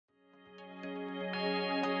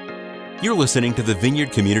You're listening to the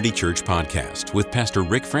Vineyard Community Church podcast with Pastor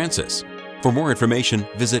Rick Francis. For more information,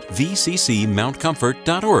 visit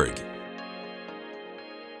vccmountcomfort.org.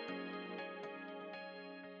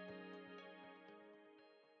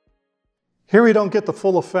 Here we don't get the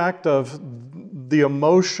full effect of the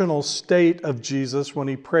emotional state of Jesus when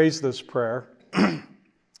he prays this prayer,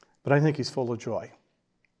 but I think he's full of joy.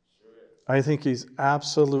 I think he's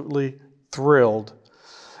absolutely thrilled.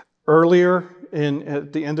 Earlier,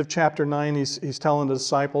 at the end of chapter 9, he's telling the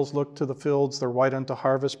disciples, look to the fields, they're white unto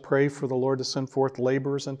harvest, pray for the Lord to send forth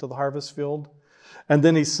laborers into the harvest field. And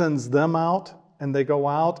then he sends them out, and they go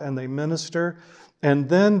out and they minister. And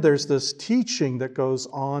then there's this teaching that goes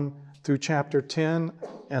on through chapter 10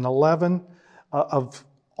 and 11 of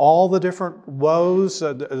all the different woes,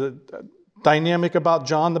 dynamic about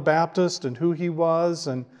John the Baptist and who he was.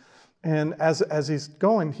 And as he's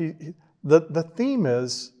going, the theme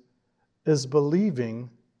is believing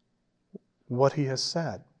what he has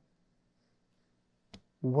said.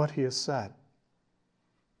 What he has said.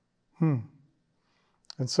 And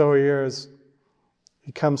so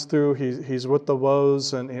he comes through, he's with the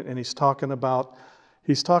woes, and he's talking about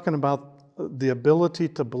the ability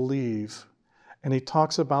to believe. And he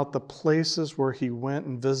talks about the places where he went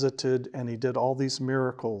and visited and he did all these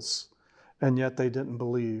miracles, and yet they didn't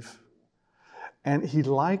believe. And he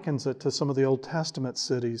likens it to some of the Old Testament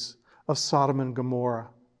cities of Sodom and Gomorrah,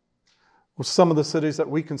 or some of the cities that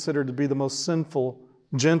we consider to be the most sinful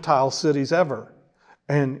Gentile cities ever.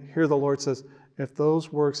 And here the Lord says, if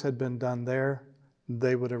those works had been done there,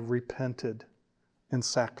 they would have repented in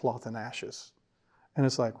sackcloth and ashes. And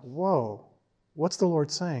it's like, whoa, what's the Lord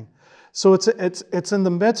saying? So it's in the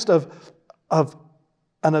midst of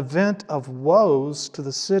an event of woes to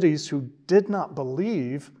the cities who did not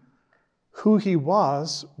believe who he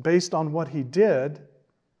was based on what he did,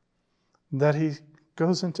 that he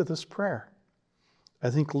goes into this prayer. I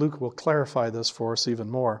think Luke will clarify this for us even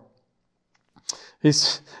more.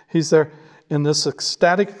 He's there in this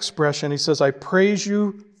ecstatic expression. He says, I praise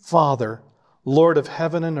you, Father, Lord of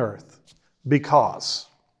heaven and earth, because.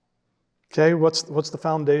 Okay, what's the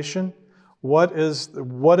foundation? What is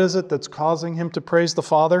it that's causing him to praise the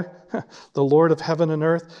Father, the Lord of heaven and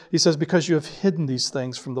earth? He says, because you have hidden these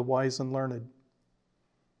things from the wise and learned.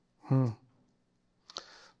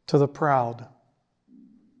 To the proud,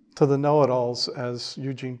 to the know-it-alls, as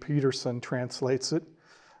Eugene Peterson translates it,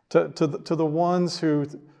 to the ones who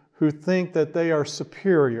think that they are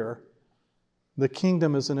superior, the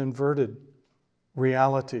kingdom is an inverted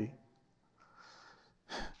reality.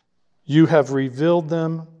 You have revealed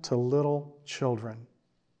them to little children.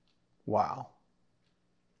 Wow.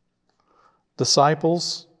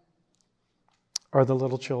 Disciples are the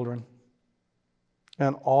little children.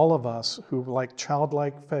 And all of us who, like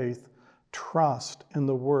childlike faith, trust in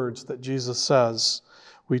the words that Jesus says.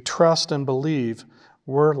 We trust and believe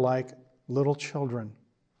we're like little children.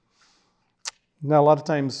 Now, a lot of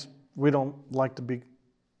times we don't like to be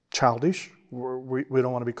childish. We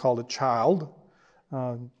don't want to be called a child.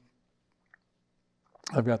 I've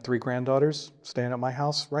got 3 granddaughters staying at my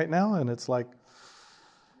house right now, and it's like,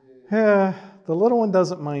 the little one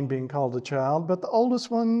doesn't mind being called a child, but the oldest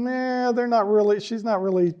one, she's not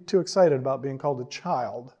really too excited about being called a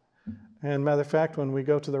child. And matter of fact, when we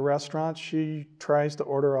go to the restaurant, she tries to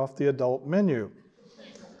order off the adult menu,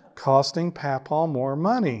 costing Papaw more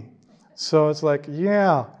money. So it's like,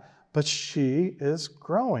 yeah, but she is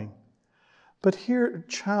growing. But here,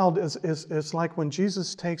 child is like when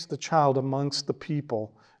Jesus takes the child amongst the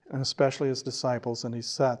people, and especially his disciples, and he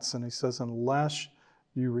says, unless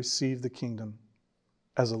you receive the kingdom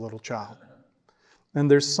as a little child.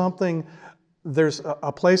 And there's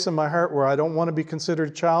a place in my heart where I don't want to be considered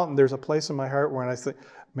a child, and there's a place in my heart where I think,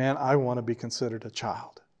 man, I want to be considered a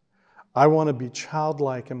child. I want to be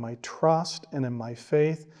childlike in my trust and in my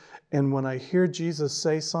faith, and when I hear Jesus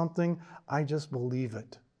say something, I just believe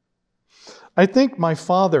it. I think my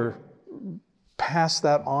father passed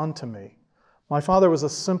that on to me. My father was a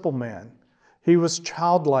simple man. He was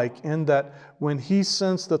childlike in that when he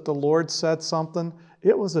sensed that the Lord said something,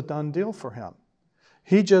 it was a done deal for him.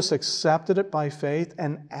 He just accepted it by faith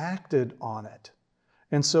and acted on it.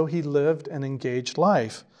 And so he lived an engaged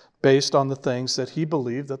life based on the things that he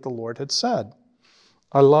believed that the Lord had said.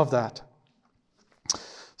 I love that.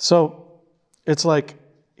 So it's like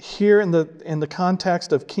here in the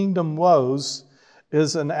context of kingdom woes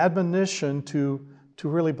is an admonition to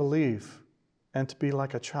really believe and to be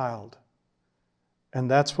like a child. And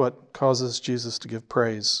that's what causes Jesus to give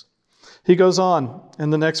praise. He goes on in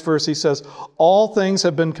the next verse, he says, all things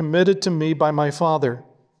have been committed to me by my Father.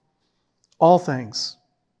 All things.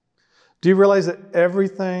 Do you realize that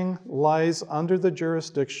everything lies under the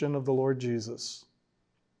jurisdiction of the Lord Jesus?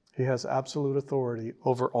 He has absolute authority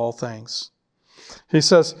over all things. He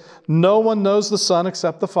says, no one knows the Son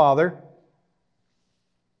except the Father.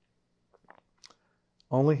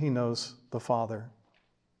 Only He knows the Father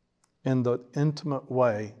in the intimate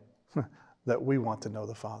way that we want to know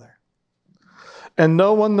the Father. And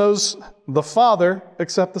no one knows the Father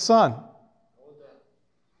except the Son.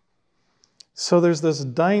 So there's this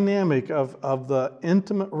dynamic of the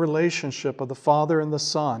intimate relationship of the Father and the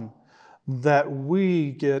Son that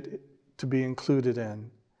we get to be included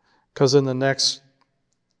in. Because in the next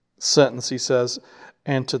sentence he says,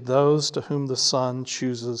 and to those to whom the Son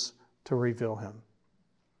chooses to reveal Him.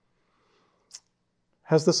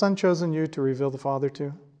 Has the Son chosen you to reveal the Father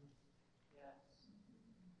to?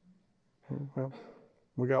 Yes. Well,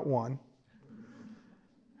 we got one.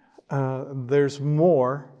 There's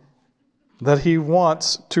more that He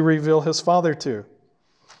wants to reveal His Father to.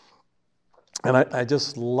 And I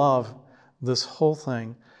just love this whole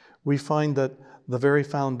thing. We find that the very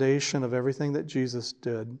foundation of everything that Jesus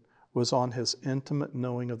did was on His intimate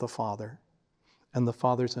knowing of the Father and the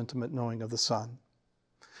Father's intimate knowing of the Son.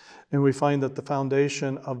 And we find that the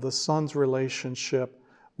foundation of the Son's relationship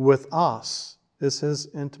with us is His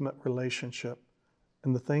intimate relationship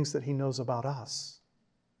and the things that He knows about us.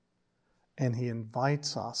 And He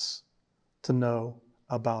invites us to know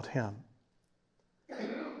about Him.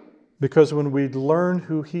 Because when we learn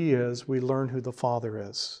who He is, we learn who the Father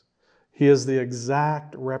is. He is the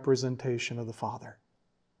exact representation of the Father.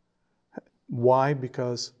 Why?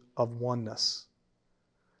 Because of oneness.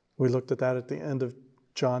 We looked at that at the end of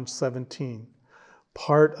John 17.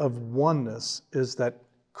 Part of oneness is that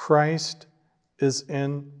Christ is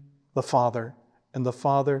in the Father, and the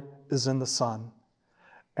Father is in the Son,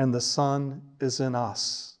 and the Son is in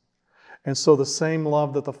us. And so the same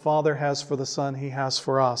love that the Father has for the Son, He has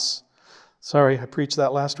for us. Sorry, I preached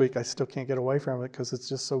that last week. I still can't get away from it because it's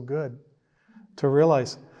just so good to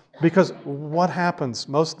realize. Because what happens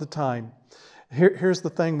most of the time, here's the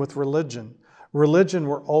thing with religion. Religion,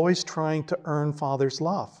 we're always trying to earn Father's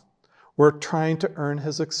love. We're trying to earn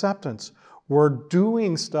His acceptance. We're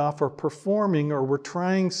doing stuff or performing, or we're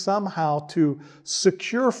trying somehow to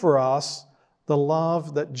secure for us the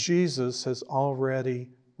love that Jesus has already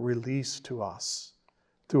released to us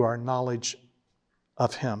through our knowledge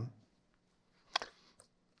of Him.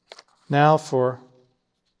 Now for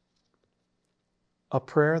a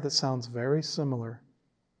prayer that sounds very similar.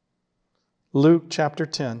 Luke chapter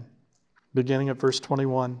 10, beginning at verse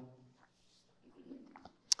 21.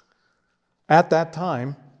 At that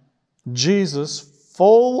time, Jesus,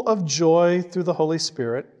 full of joy through the Holy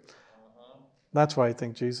Spirit, that's why I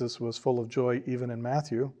think Jesus was full of joy even in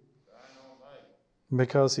Matthew,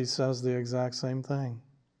 because he says the exact same thing,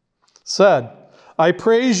 said, I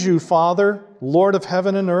praise you, Father, Lord of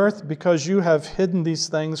heaven and earth, because you have hidden these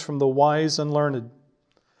things from the wise and learned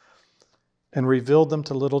and revealed them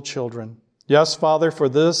to little children. Yes, Father, for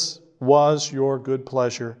this was your good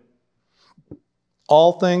pleasure.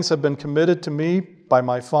 All things have been committed to me by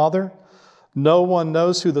my Father. No one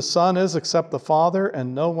knows who the Son is except the Father,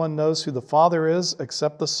 and no one knows who the Father is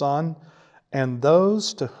except the Son, and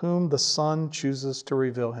those to whom the Son chooses to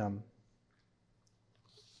reveal Him.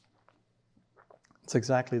 It's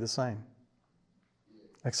exactly the same,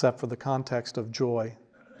 except for the context of joy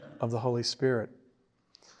of the Holy Spirit.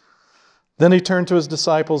 Then He turned to His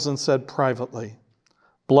disciples and said privately,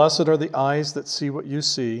 Blessed are the eyes that see what you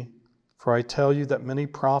see, for I tell you that many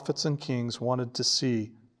prophets and kings wanted to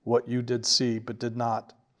see what you did see, but did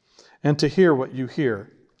not, and to hear what you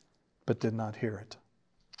hear, but did not hear it.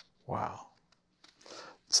 Wow.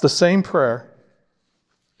 It's the same prayer.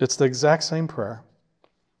 It's the exact same prayer.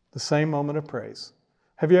 The same moment of praise.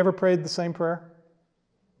 Have you ever prayed the same prayer?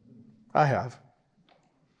 I have.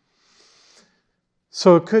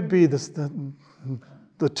 So it could be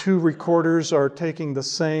the two recorders are taking the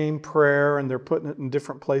same prayer and they're putting it in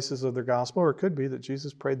different places of their gospel, or it could be that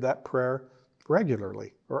Jesus prayed that prayer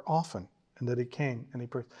regularly or often, and that He came and He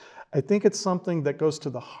prayed. I think it's something that goes to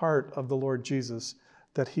the heart of the Lord Jesus,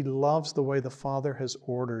 that He loves the way the Father has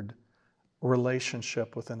ordered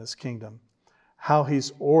relationship within His kingdom, how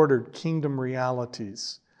He's ordered kingdom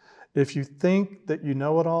realities. If you think that you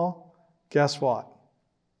know it all, guess what?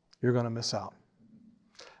 You're going to miss out.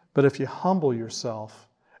 But if you humble yourself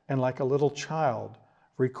and like a little child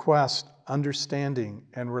request understanding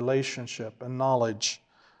and relationship and knowledge,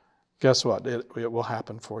 guess what? It will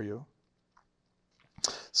happen for you.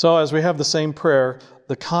 So as we have the same prayer,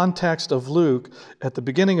 the context of Luke, at the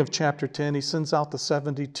beginning of chapter 10, he sends out the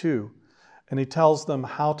 72. And he tells them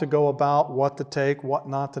how to go about, what to take, what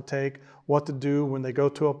not to take, what to do when they go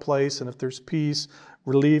to a place. And if there's peace,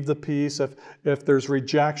 relieve the peace. If there's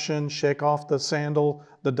rejection, shake off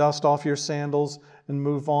the dust off your sandals and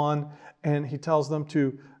move on. And he tells them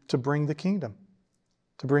to bring the kingdom,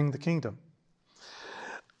 to bring the kingdom.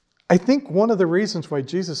 I think one of the reasons why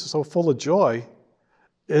Jesus is so full of joy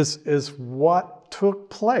is what took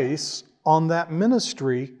place on that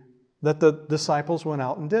ministry that the disciples went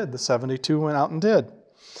out and did. The 72 went out and did.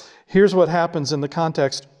 Here's what happens in the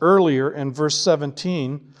context earlier in verse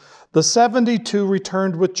 17. The 72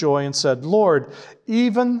 returned with joy and said, Lord,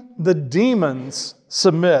 even the demons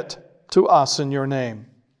submit to us in your name.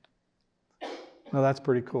 Now that's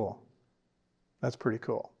pretty cool. That's pretty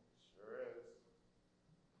cool.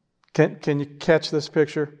 Can you catch this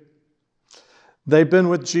picture? They've been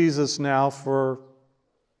with Jesus now for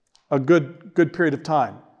a good period of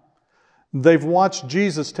time. They've watched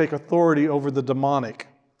Jesus take authority over the demonic.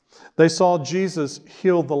 They saw Jesus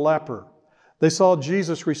heal the leper. They saw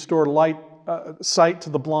Jesus restore sight to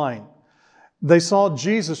the blind. They saw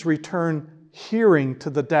Jesus return hearing to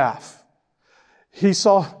the deaf. He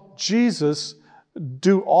saw Jesus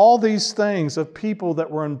do all these things of people that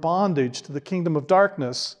were in bondage to the kingdom of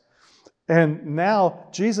darkness. And now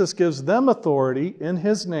Jesus gives them authority in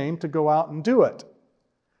His name to go out and do it.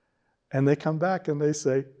 And they come back and they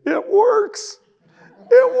say, it works.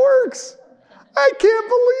 It works. I can't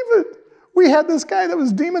believe it. We had this guy that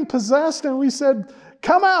was demon possessed and we said,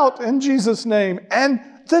 come out in Jesus' name. And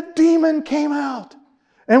the demon came out.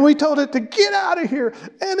 And we told it to get out of here.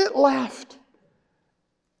 And it left.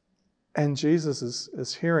 And Jesus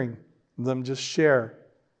is hearing them just share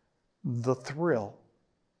the thrill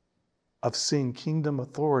of seeing kingdom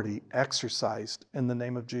authority exercised in the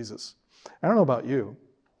name of Jesus. I don't know about you,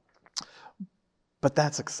 but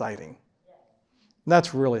that's exciting.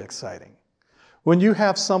 That's really exciting. When you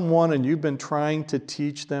have someone and you've been trying to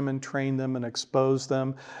teach them and train them and expose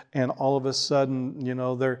them, and all of a sudden,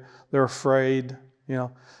 they're afraid.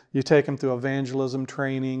 You take them through evangelism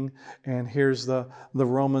training, and here's the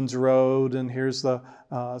Romans road, and here's the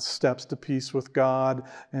steps to peace with God,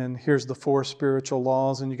 and here's the 4 spiritual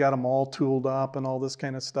laws, and you got them all tooled up and all this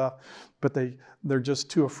kind of stuff, but they're just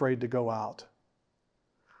too afraid to go out.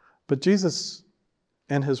 But Jesus,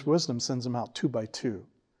 in His wisdom, sends them out 2 by 2.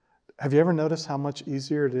 Have you ever noticed how much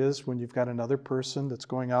easier it is when you've got another person that's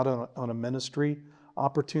going out on a ministry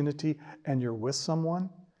opportunity and you're with someone?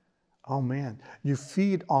 Oh man, you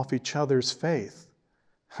feed off each other's faith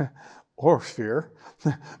or fear,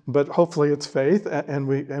 but hopefully it's faith, and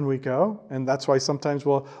we go. And that's why sometimes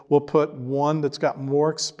we'll put one that's got more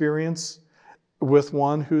experience with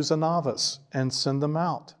one who's a novice and send them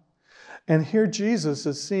out. And here Jesus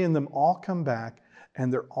is seeing them all come back,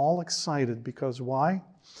 and they're all excited because why?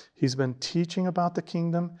 He's been teaching about the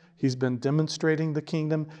kingdom. He's been demonstrating the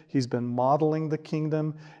kingdom. He's been modeling the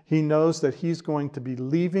kingdom. He knows that He's going to be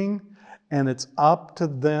leaving, and it's up to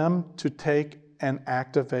them to take and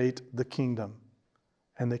activate the kingdom.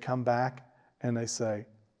 And they come back and they say,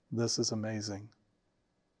 this is amazing.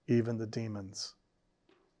 Even the demons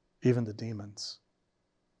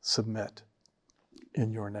submit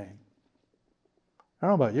in your name. I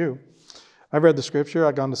don't know about you. I've read the scripture.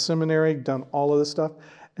 I've gone to seminary, done all of this stuff.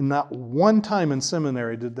 And not one time in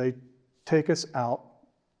seminary did they take us out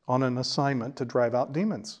on an assignment to drive out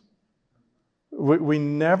demons. We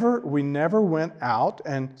never went out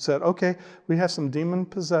and said, okay, we have some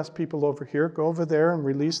demon-possessed people over here. Go over there and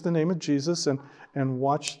release the name of Jesus and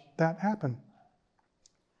watch that happen.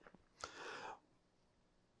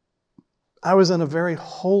 I was in a very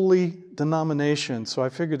holy denomination, so I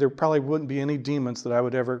figured there probably wouldn't be any demons that I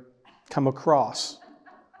would ever come across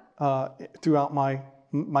throughout my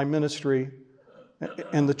ministry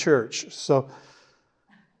in the church. So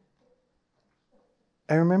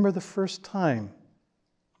I remember the first time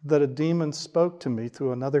that a demon spoke to me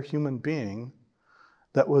through another human being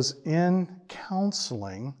that was in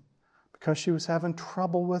counseling because she was having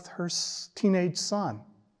trouble with her teenage son.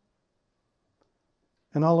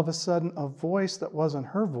 And all of a sudden, a voice that wasn't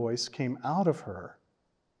her voice came out of her.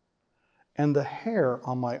 And the hair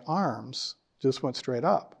on my arms just went straight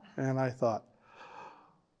up. And I thought,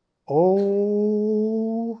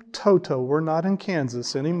 oh, Toto, we're not in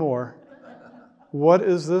Kansas anymore. What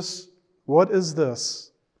is this? What is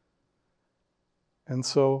this? And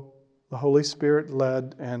so the Holy Spirit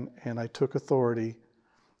led, and I took authority,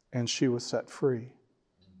 and she was set free.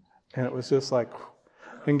 And it was just like,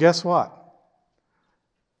 and guess what?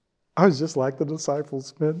 I was just like the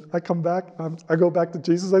disciples, man. I come back, I go back to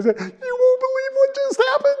Jesus, I say, you won't believe what just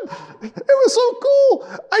happened. It was so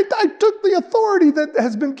cool. I took the authority that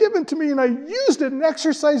has been given to me and I used it and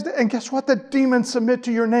exercised it. And guess what? The demons submit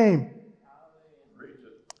to your name.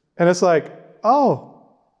 And it's like, oh,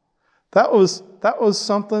 that was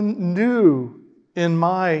something new in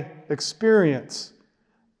my experience.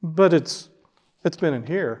 But it's been in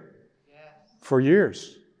here for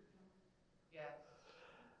years.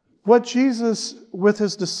 What Jesus, with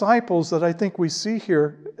his disciples, that I think we see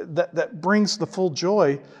here, that brings the full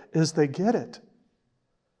joy, is they get it.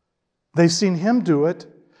 They've seen him do it.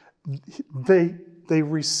 They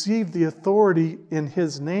receive the authority in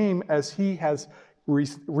his name as he has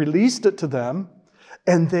released it to them,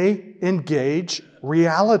 and they engage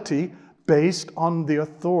reality based on the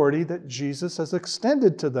authority that Jesus has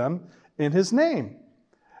extended to them in his name.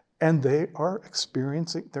 And they are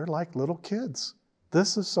experiencing, they're like little kids.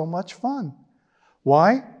 This is so much fun.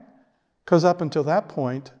 Why? Because up until that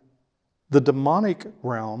point, the demonic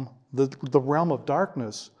realm, the realm of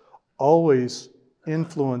darkness, always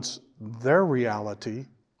influenced their reality,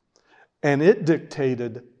 and it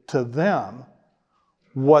dictated to them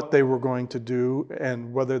what they were going to do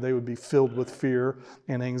and whether they would be filled with fear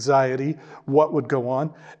and anxiety, what would go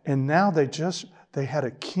on. And now they had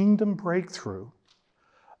a kingdom breakthrough.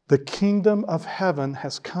 The kingdom of heaven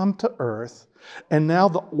has come to earth, and now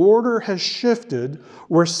the order has shifted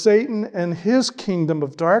where Satan and his kingdom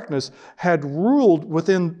of darkness had ruled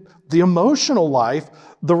within the emotional life,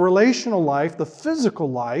 the relational life, the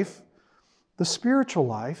physical life, the spiritual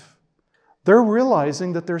life. They're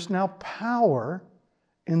realizing that there's now power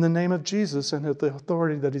in the name of Jesus and the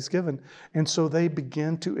authority that he's given. And so they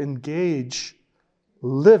begin to engage,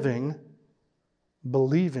 living,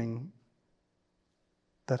 believing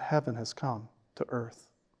that heaven has come to earth,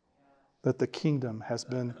 that the kingdom has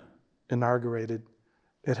been inaugurated,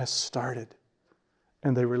 it has started,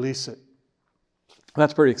 and they release it.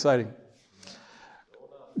 That's pretty exciting.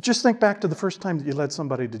 Just think back to the first time that you led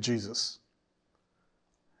somebody to Jesus.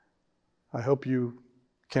 I hope you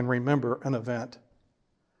can remember an event.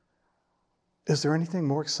 Is there anything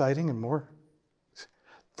more exciting and more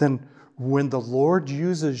than when the Lord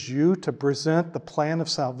uses you to present the plan of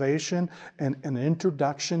salvation and an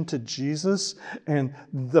introduction to Jesus, and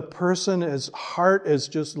the person's heart is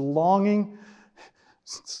just longing?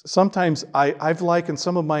 Sometimes I've likened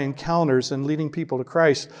some of my encounters in leading people to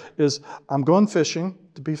Christ is I'm going fishing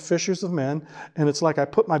to be fishers of men, and it's like I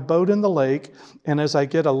put my boat in the lake, and as I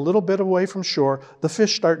get a little bit away from shore, the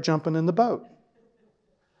fish start jumping in the boat.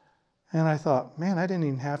 And I thought, man, I didn't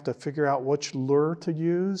even have to figure out which lure to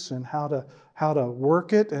use and how to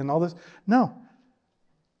work it and all this. No.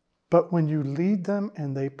 But when you lead them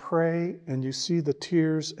and they pray and you see the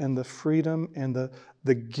tears and the freedom and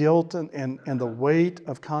the guilt and the weight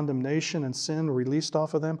of condemnation and sin released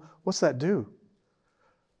off of them, what's that do?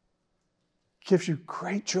 It gives you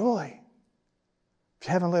great joy. If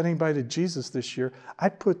you haven't led anybody to Jesus this year,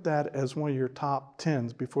 I'd put that as one of your top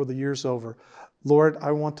 10s before the year's over. Lord,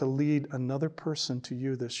 I want to lead another person to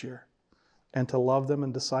you this year and to love them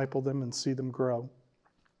and disciple them and see them grow.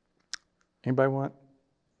 Anybody want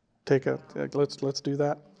let's do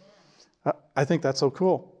that? I think that's so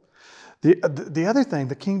cool. The other thing,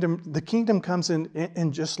 the kingdom comes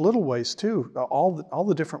in just little ways too, all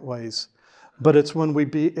the different ways. But it's when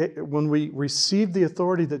we receive the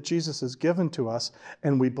authority that Jesus has given to us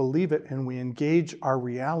and we believe it and we engage our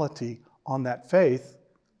reality on that faith,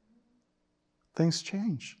 things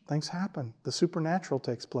change. Things happen. The supernatural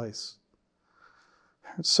takes place.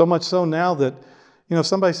 So much so now that, if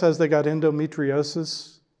somebody says they got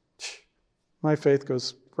endometriosis, my faith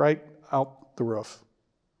goes right out the roof.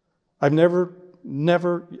 I've never,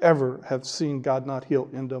 ever have seen God not heal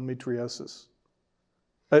endometriosis.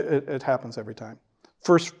 It happens every time.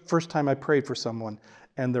 First time I prayed for someone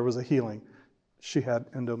and there was a healing, she had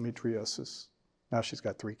endometriosis. Now she's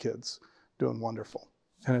got 3 kids, doing wonderful.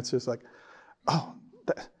 And it's just like,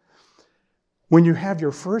 when you have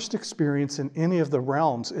your first experience in any of the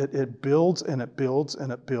realms, it builds and it builds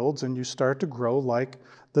and it builds, and you start to grow like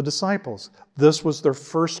the disciples. This was their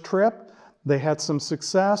first trip. They had some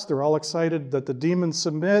success. They're all excited that the demons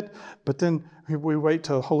submit, but then we wait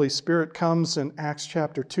till the Holy Spirit comes in Acts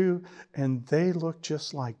chapter 2, and they look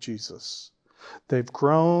just like Jesus. They've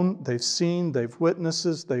grown, they've seen, they've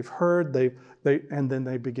witnesses, they've heard, and then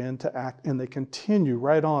they begin to act, and they continue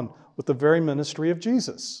right on with the very ministry of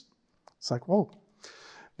Jesus. It's like, whoa.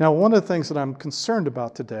 Now, one of the things that I'm concerned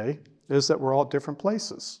about today is that we're all at different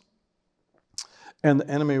places. And the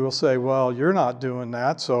enemy will say, well, you're not doing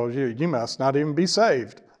that, so you must not even be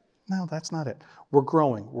saved. No, that's not it. We're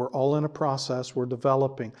growing. We're all in a process. We're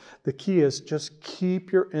developing. The key is just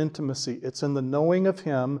keep your intimacy. It's in the knowing of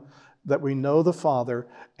Him, that we know the Father,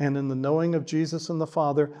 and in the knowing of Jesus and the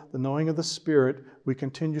Father, the knowing of the Spirit, we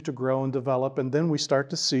continue to grow and develop, and then we start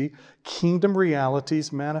to see kingdom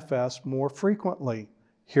realities manifest more frequently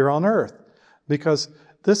here on earth, because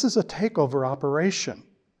this is a takeover operation.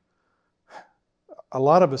 A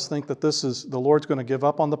lot of us think that the Lord's going to give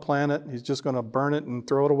up on the planet, He's just going to burn it and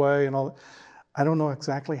throw it away and all. I don't know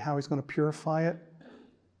exactly how He's going to purify it,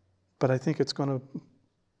 but I think it's going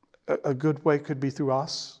to, a good way could be through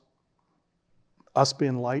us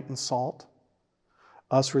being light and salt,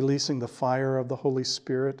 us releasing the fire of the Holy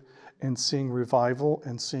Spirit and seeing revival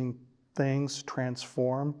and seeing things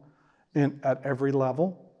transform at every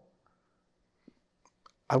level.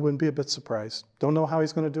 I wouldn't be a bit surprised. Don't know how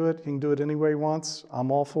He's going to do it. He can do it any way He wants.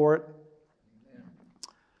 I'm all for it.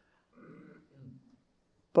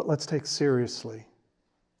 But let's take seriously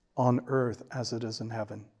on earth as it is in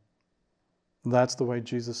heaven. That's the way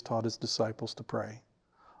Jesus taught His disciples to pray.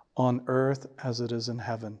 On earth as it is in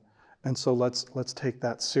heaven. And so let's take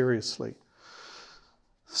that seriously.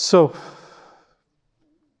 So,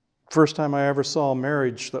 first time I ever saw a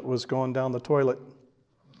marriage that was going down the toilet.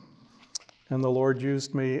 And the Lord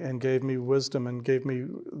used me and gave me wisdom and gave me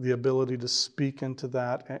the ability to speak into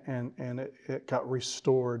that, and it got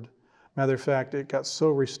restored. Matter of fact, it got so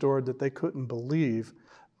restored that they couldn't believe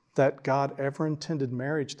that God ever intended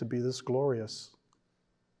marriage to be this glorious,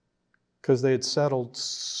 because they had settled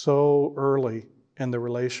so early in the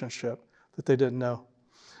relationship that they didn't know.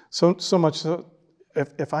 So much so,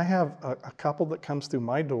 if I have a couple that comes through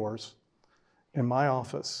my doors in my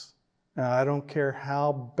office, and I don't care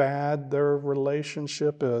how bad their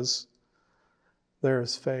relationship is, there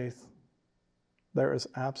is faith. There is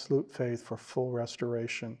absolute faith for full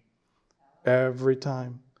restoration every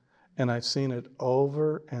time. And I've seen it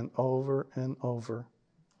over and over and over.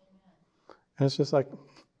 And it's just like,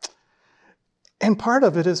 and part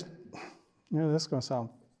of it is, this is going to sound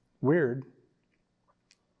weird.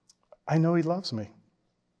 I know He loves me.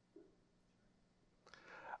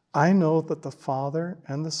 I know that the Father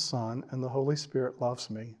and the Son and the Holy Spirit loves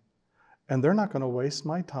me. And they're not going to waste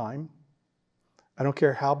my time. I don't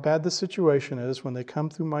care how bad the situation is. When they come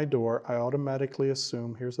through my door, I automatically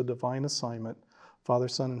assume here's a divine assignment. Father,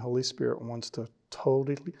 Son, and Holy Spirit wants to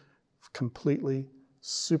totally, completely,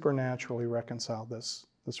 supernaturally reconcile this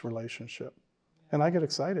relationship. And I get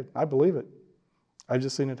excited. I believe it. I've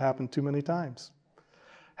just seen it happen too many times.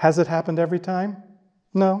 Has it happened every time?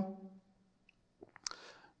 No.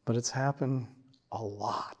 But it's happened a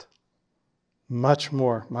lot. Much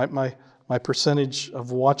more. My percentage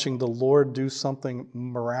of watching the Lord do something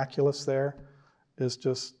miraculous there is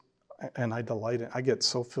just, and I delight in it. I get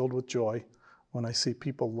so filled with joy when I see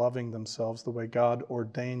people loving themselves the way God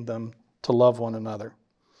ordained them to love one another.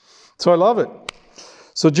 So I love it.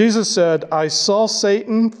 So Jesus said, I saw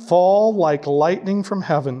Satan fall like lightning from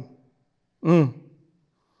heaven.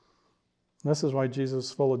 This is why Jesus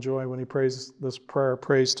is full of joy when he prays this prayer,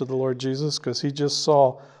 praise to the Lord Jesus, because he just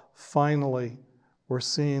saw, finally, we're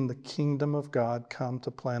seeing the kingdom of God come to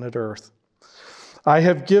planet Earth. I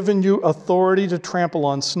have given you authority to trample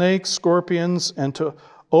on snakes, scorpions, and to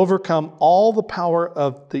overcome all the power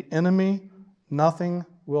of the enemy. Nothing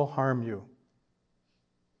will harm you.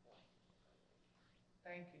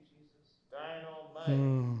 Thank you, Jesus. Thine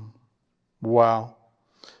Almighty. Wow.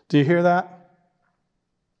 Do you hear that?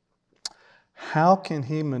 How can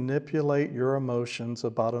he manipulate your emotions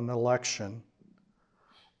about an election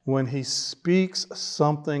when he speaks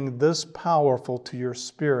something this powerful to your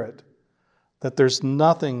spirit that there's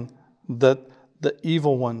nothing that the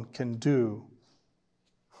evil one can do?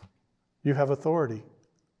 You have authority.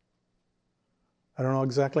 I don't know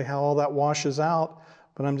exactly how all that washes out,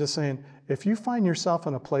 but I'm just saying, if you find yourself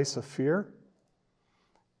in a place of fear,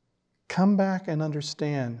 come back and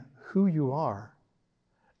understand who you are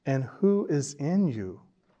and who is in you.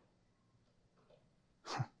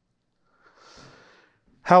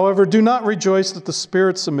 However, do not rejoice that the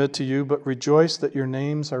spirits submit to you, but rejoice that your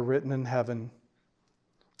names are written in heaven.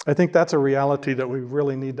 I think that's a reality that we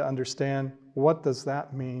really need to understand. What does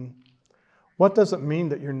that mean? What does it mean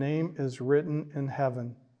that your name is written in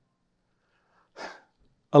heaven?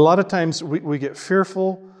 A lot of times we get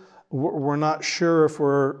fearful. We're not sure if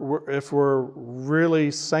we're really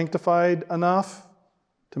sanctified enough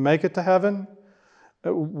to make it to heaven.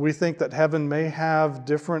 We think that heaven may have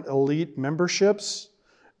different elite memberships,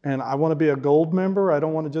 and I want to be a gold member. I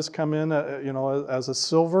don't want to just come in, as a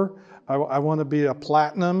silver. I want to be a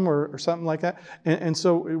platinum or something like that. And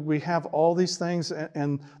so we have all these things,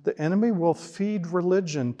 and the enemy will feed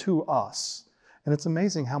religion to us. And it's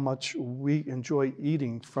amazing how much we enjoy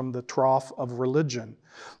eating from the trough of religion.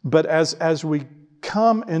 But as we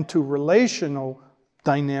come into relational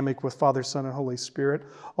dynamic with Father, Son, and Holy Spirit,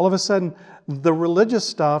 all of a sudden the religious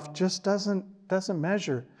stuff just doesn't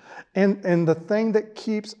measure. And the thing that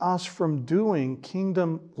keeps us from doing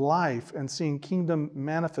kingdom life and seeing kingdom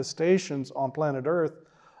manifestations on planet Earth,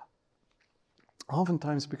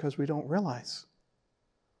 oftentimes because we don't realize.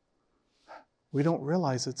 We don't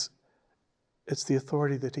realize it's the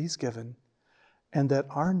authority that He's given, and that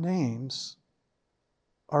our names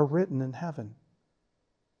are written in heaven.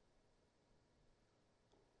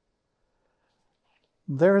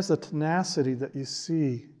 There is a tenacity that you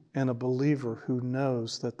see in a believer who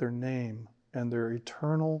knows that their name and their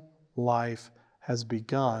eternal life has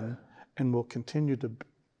begun and will continue to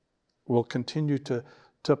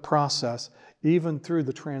process even through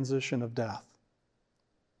the transition of death.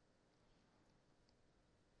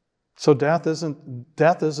 So death isn't,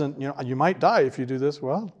 you might die if you do this.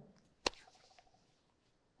 Well,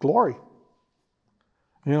 glory.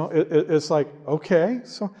 It's like, okay,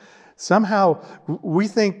 so somehow we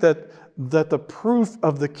think that the proof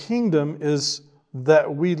of the kingdom is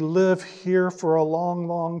that we live here for a long,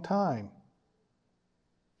 long time.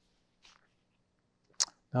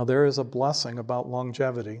 Now, there is a blessing about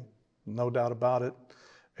longevity, no doubt about it.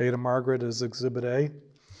 Ada Margaret is Exhibit A,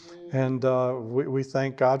 and we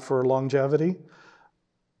thank God for longevity.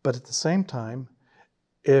 But at the same time,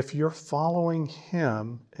 if you're following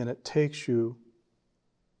Him and it takes you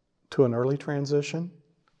to an early transition,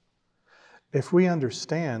 if we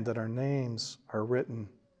understand that our names are written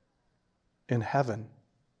in heaven,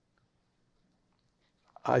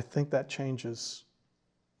 I think that changes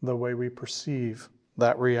the way we perceive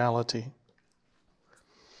that reality.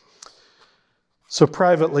 So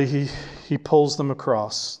privately, he pulls them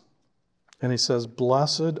across and he says,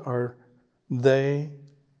 "Blessed are they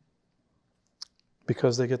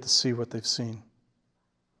because they get to see what they've seen.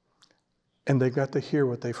 And they've got to hear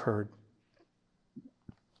what they've heard."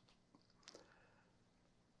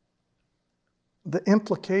 The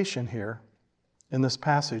implication here in this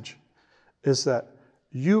passage is that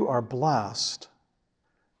you are blessed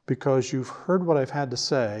because you've heard what I've had to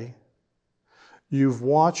say, you've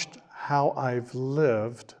watched how I've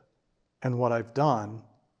lived and what I've done,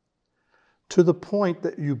 to the point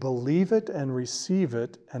that you believe it and receive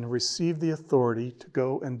the authority to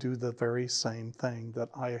go and do the very same thing that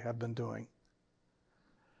I have been doing.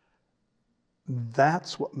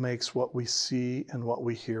 That's what makes what we see and what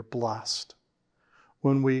we hear blessed.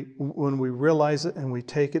 When we realize it and we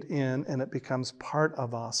take it in and it becomes part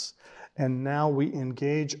of us, and now we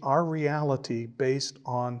engage our reality based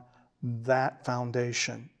on that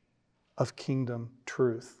foundation of kingdom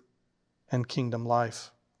truth and kingdom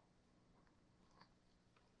life.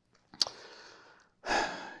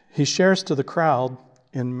 He shares to the crowd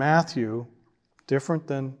in Matthew, different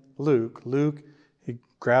than Luke. Luke, he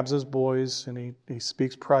grabs his boys and he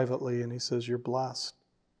speaks privately and he says, "You're blessed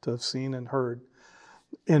to have seen and heard."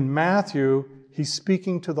 In Matthew, he's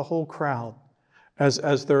speaking to the whole crowd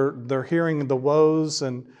as they're hearing the woes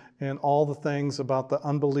and all the things about the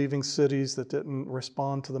unbelieving cities that didn't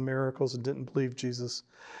respond to the miracles and didn't believe Jesus.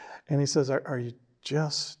 And he says, are you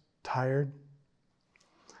just tired?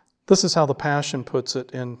 This is how the Passion puts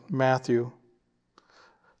it in Matthew.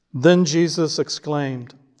 "Then Jesus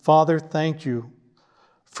exclaimed, 'Father, thank you,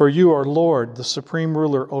 for you are Lord, the supreme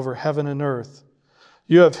ruler over heaven and earth.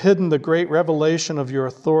 You have hidden the great revelation of your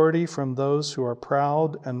authority from those who are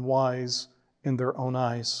proud and wise in their own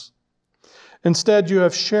eyes. Instead, you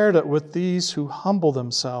have shared it with these who humble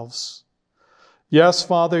themselves. Yes,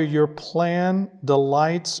 Father, your plan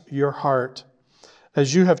delights your heart,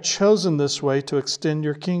 as you have chosen this way to extend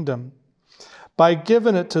your kingdom, by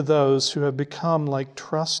giving it to those who have become like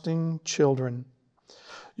trusting children.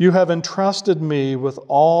 You have entrusted me with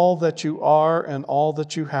all that you are and all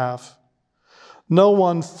that you have. No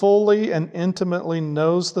one fully and intimately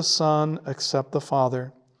knows the Son except the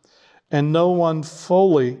Father, and no one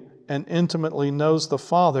fully and intimately knows the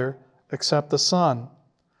Father except the Son.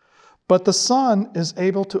 But the Son is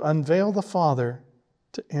able to unveil the Father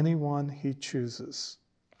to anyone He chooses."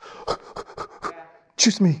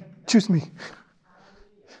 Choose me, choose me.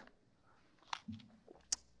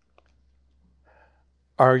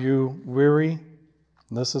 Are you weary?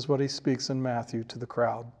 This is what he speaks in Matthew to the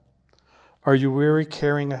crowd. Are you weary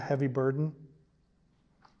carrying a heavy burden?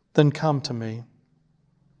 Then come to me.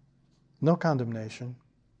 No condemnation.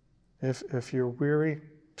 If you're weary,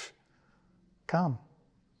 come.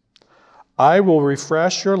 I will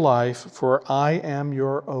refresh your life, for I am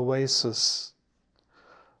your oasis.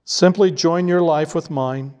 Simply join your life with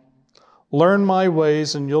mine. Learn my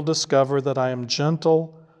ways, and you'll discover that I am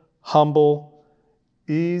gentle, humble,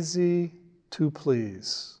 easy to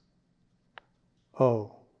please.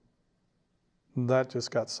 Oh, that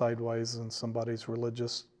just got sideways in somebody's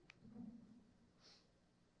religious.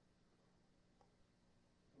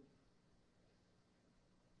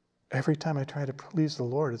 Every time I try to please the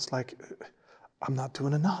Lord, it's like I'm not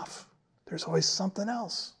doing enough. There's always something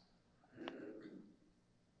else.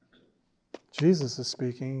 Jesus is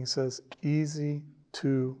speaking. He says, easy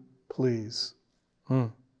to please.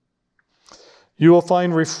 You will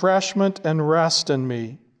find refreshment and rest in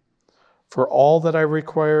me, for all that I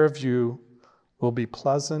require of you will be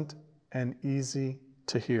pleasant and easy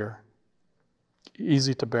to hear,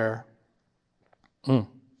 easy to bear.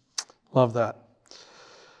 Love that.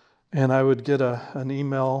 And I would get an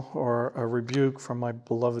email or a rebuke from my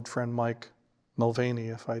beloved friend Mike Mulvaney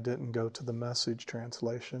if I didn't go to the Message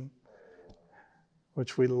translation,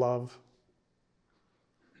 which we love.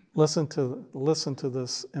 Listen to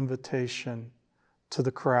this invitation to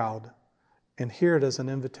the crowd, and hear it as an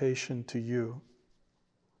invitation to you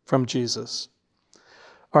from Jesus.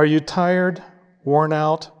 Are you tired, worn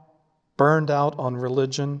out, burned out on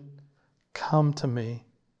religion? Come to me.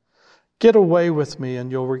 Get away with me and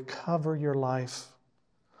you'll recover your life.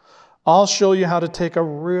 I'll show you how to take a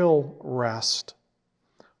real rest.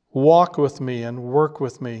 Walk with me and work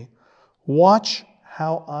with me. Watch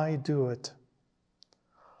how I do it.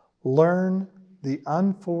 Learn the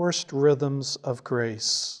unforced rhythms of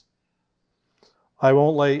grace. I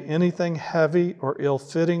won't lay anything heavy or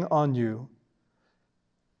ill-fitting on you.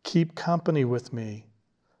 Keep company with me,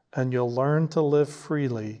 and you'll learn to live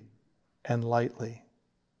freely and lightly.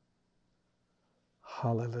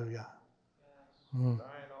 Hallelujah.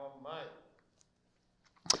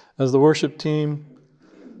 As the worship team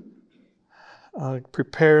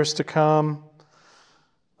prepares to come,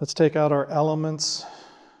 let's take out our elements.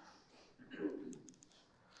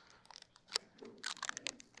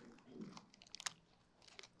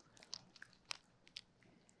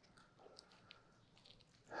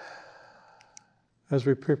 As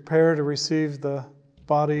we prepare to receive the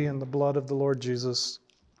body and the blood of the Lord Jesus,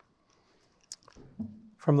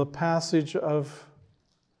 from the passage of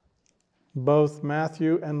both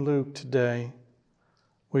Matthew and Luke today,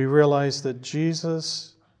 we realize that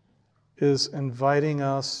Jesus is inviting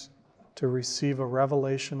us to receive a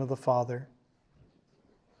revelation of the Father.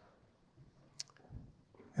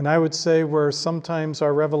 And I would say where sometimes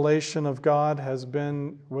our revelation of God has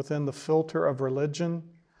been within the filter of religion,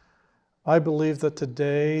 I believe that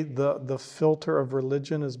today the filter of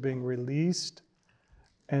religion is being released,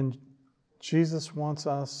 and Jesus wants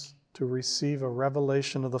us to receive a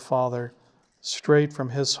revelation of the Father straight from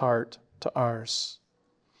His heart to ours.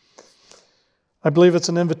 I believe it's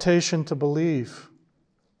an invitation to believe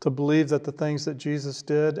that the things that Jesus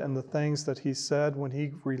did and the things that He said when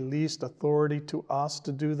He released authority to us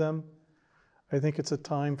to do them, I think it's a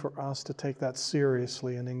time for us to take that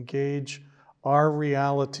seriously and engage our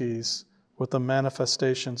realities with the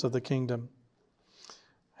manifestations of the kingdom.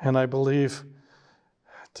 And I believe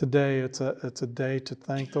today it's a day to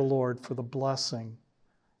thank the Lord for the blessing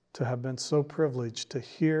to have been so privileged to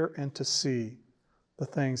hear and to see the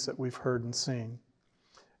things that we've heard and seen.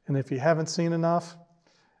 And if you haven't seen enough,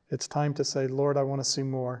 it's time to say, Lord, I want to see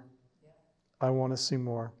more. I want to see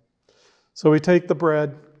more. So we take the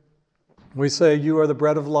bread. We say, you are the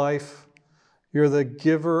bread of life. You're the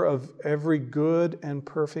giver of every good and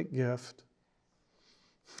perfect gift.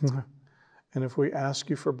 And if we ask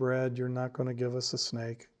you for bread, you're not going to give us a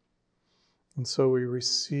snake. And so we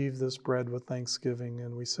receive this bread with thanksgiving,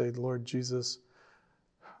 and we say, Lord Jesus,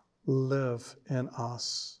 live in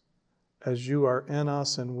us. As you are in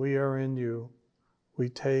us and we are in you, we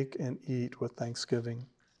take and eat with thanksgiving.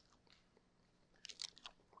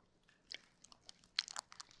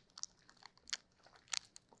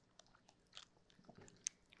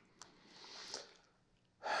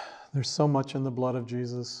 There's so much in the blood of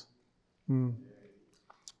Jesus.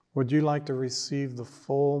 Would you like to receive the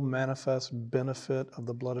full manifest benefit of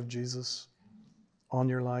the blood of Jesus on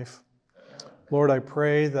your life? Lord, I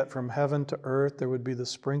pray that from heaven to earth there would be the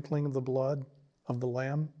sprinkling of the blood of the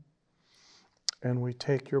Lamb. And we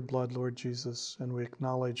take your blood, Lord Jesus, and we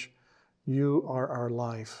acknowledge you are our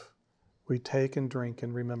life. We take and drink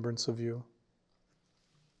in remembrance of you.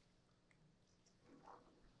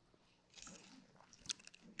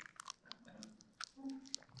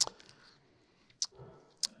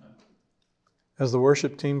 As the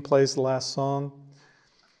worship team plays the last song,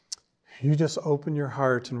 you just open your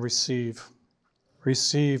heart and receive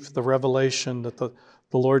the revelation that the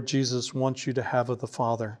Lord Jesus wants you to have of the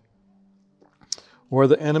Father. Where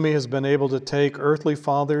the enemy has been able to take earthly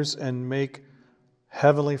fathers and make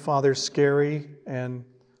heavenly fathers scary and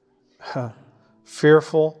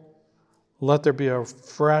fearful, let there be a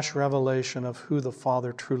fresh revelation of who the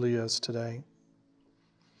Father truly is today.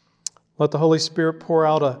 Let the Holy Spirit pour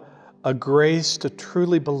out a grace to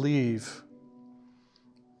truly believe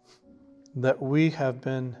that we have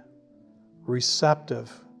been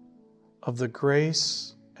receptive of the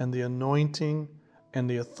grace and the anointing and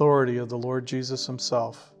the authority of the Lord Jesus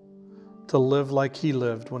Himself to live like He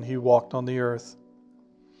lived when He walked on the earth.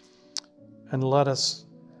 And let us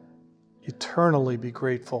eternally be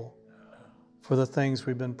grateful for the things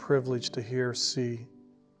we've been privileged to hear, see,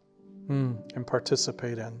 and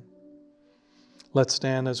participate in. Let's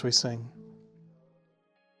stand as we sing.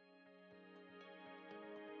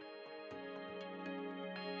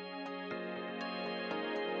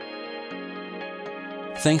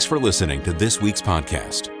 Thanks for listening to this week's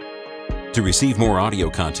podcast. To receive more audio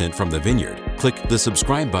content from the Vineyard, click the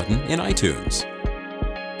subscribe button in iTunes.